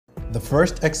The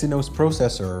first Exynos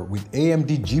processor with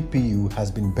AMD GPU has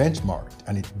been benchmarked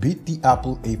and it beat the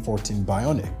Apple A14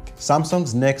 Bionic.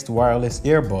 Samsung's next wireless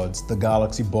earbuds, the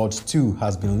Galaxy Buds 2,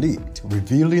 has been leaked,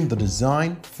 revealing the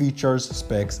design, features,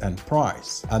 specs, and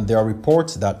price. And there are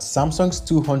reports that Samsung's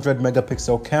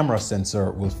 200-megapixel camera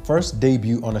sensor will first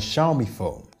debut on a Xiaomi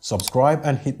phone. Subscribe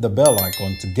and hit the bell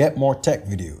icon to get more tech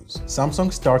videos.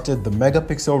 Samsung started the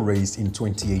megapixel race in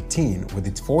 2018 with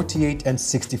its 48 and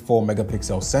 64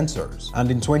 megapixel sensors. And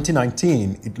in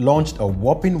 2019, it launched a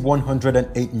whopping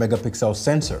 108 megapixel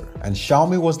sensor. And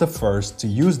Xiaomi was the first to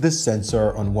use this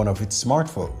sensor on one of its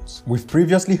smartphones. We've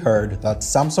previously heard that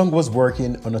Samsung was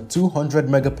working on a 200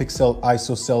 megapixel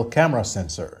ISOCELL camera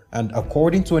sensor. And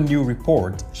according to a new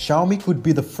report, Xiaomi could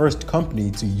be the first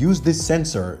company to use this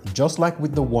sensor, just like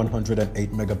with the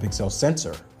 108 megapixel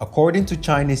sensor. According to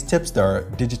Chinese tipster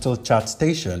Digital Chat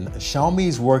Station, Xiaomi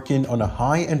is working on a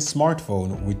high-end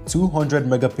smartphone with 200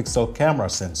 megapixel camera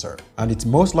sensor. And it's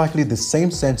most likely the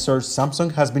same sensor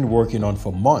Samsung has been working on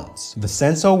for months. The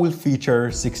sensor will feature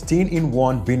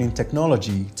 16-in-1 binning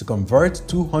technology to convert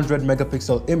 200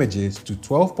 megapixel images to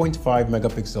 12.5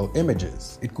 megapixel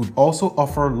images. It could also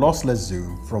offer lossless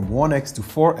zoom from 1x to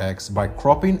 4x by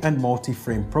cropping and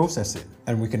multi-frame processing.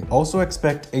 And we can also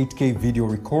expect 8K video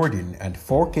recording and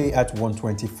 4K at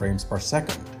 120 frames per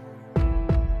second.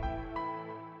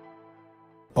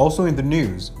 Also in the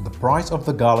news, the price of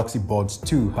the Galaxy Buds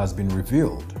 2 has been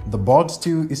revealed. The Buds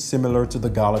 2 is similar to the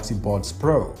Galaxy Buds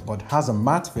Pro, but has a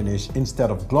matte finish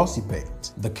instead of glossy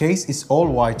paint. The case is all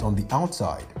white on the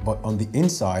outside, but on the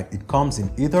inside it comes in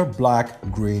either black,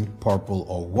 green, purple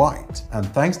or white. And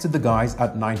thanks to the guys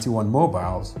at 91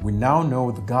 Mobiles, we now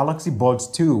know the Galaxy Buds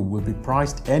 2 will be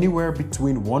priced anywhere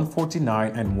between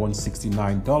 $149 and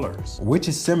 $169, which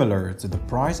is similar to the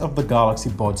price of the Galaxy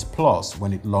Buds Plus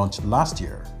when it launched last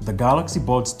year. The Galaxy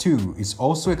Buds 2 is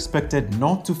also expected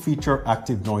not to feature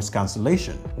active noise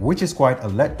cancellation, which is quite a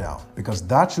letdown because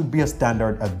that should be a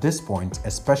standard at this point,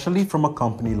 especially from a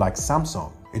company like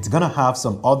Samsung. It's gonna have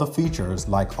some other features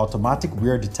like automatic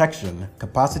wear detection,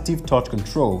 capacitive touch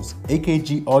controls,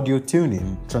 AKG audio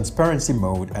tuning, transparency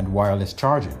mode, and wireless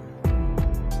charging.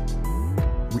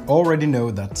 We already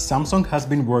know that Samsung has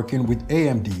been working with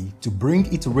AMD to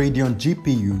bring its Radeon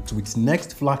GPU to its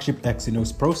next flagship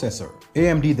Exynos processor.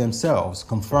 AMD themselves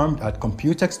confirmed at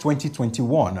Computex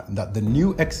 2021 that the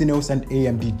new Exynos and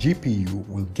AMD GPU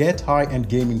will get high-end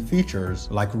gaming features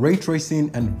like ray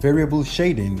tracing and variable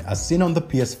shading as seen on the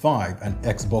PS5 and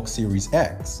Xbox Series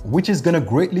X, which is gonna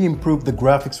greatly improve the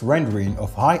graphics rendering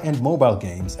of high-end mobile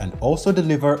games and also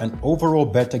deliver an overall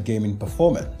better gaming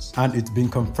performance. And it's been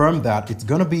confirmed that it's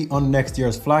gonna be on next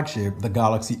year's flagship, the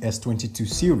Galaxy S22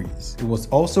 series. It was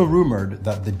also rumored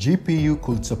that the GPU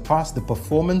could surpass the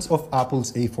performance of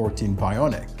Apple's A14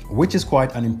 Bionic, which is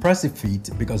quite an impressive feat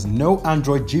because no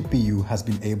Android GPU has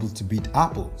been able to beat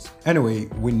Apple's. Anyway,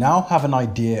 we now have an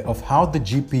idea of how the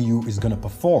GPU is gonna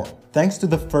perform, thanks to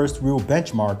the first real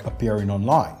benchmark appearing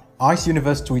online. Ice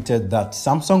Universe tweeted that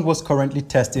Samsung was currently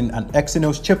testing an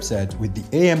Exynos chipset with the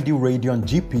AMD Radeon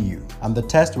GPU, and the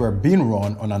tests were being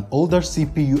run on an older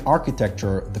CPU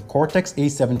architecture, the Cortex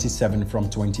A77 from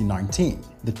 2019.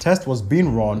 The test was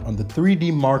being run on the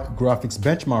 3D Mark graphics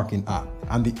benchmarking app,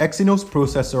 and the Exynos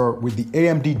processor with the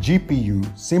AMD GPU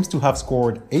seems to have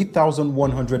scored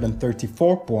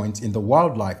 8,134 points in the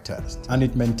wildlife test, and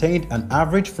it maintained an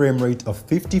average frame rate of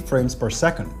 50 frames per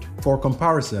second. For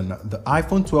comparison, the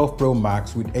iPhone 12 Pro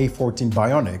Max with A14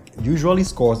 Bionic usually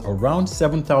scores around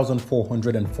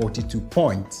 7,442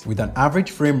 points with an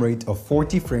average frame rate of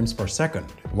 40 frames per second,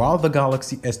 while the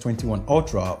Galaxy S21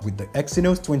 Ultra with the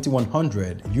Exynos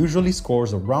 2100 usually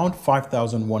scores around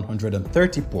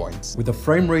 5,130 points with a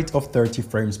frame rate of 30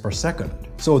 frames per second.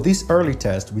 So this early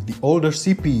test with the older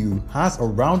CPU has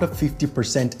around a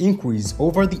 50% increase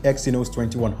over the Exynos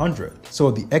 2100.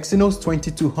 So the Exynos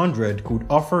 2200 could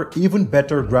offer even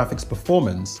better graphics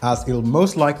performance as it'll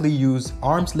most likely use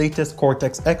ARM's latest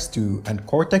Cortex X2 and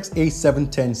Cortex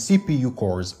A710 CPU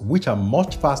cores, which are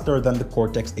much faster than the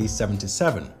Cortex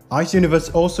A77. Ice Universe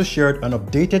also shared an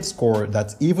updated score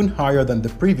that's even higher than the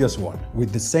previous one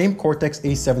with the same Cortex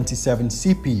A77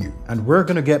 CPU, and we're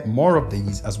gonna get more of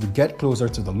these as we get closer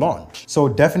to the launch. So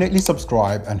definitely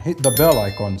subscribe and hit the bell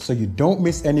icon so you don't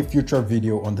miss any future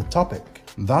video on the topic.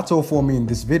 That's all for me in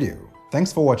this video.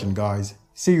 Thanks for watching, guys.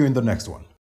 See you in the next one.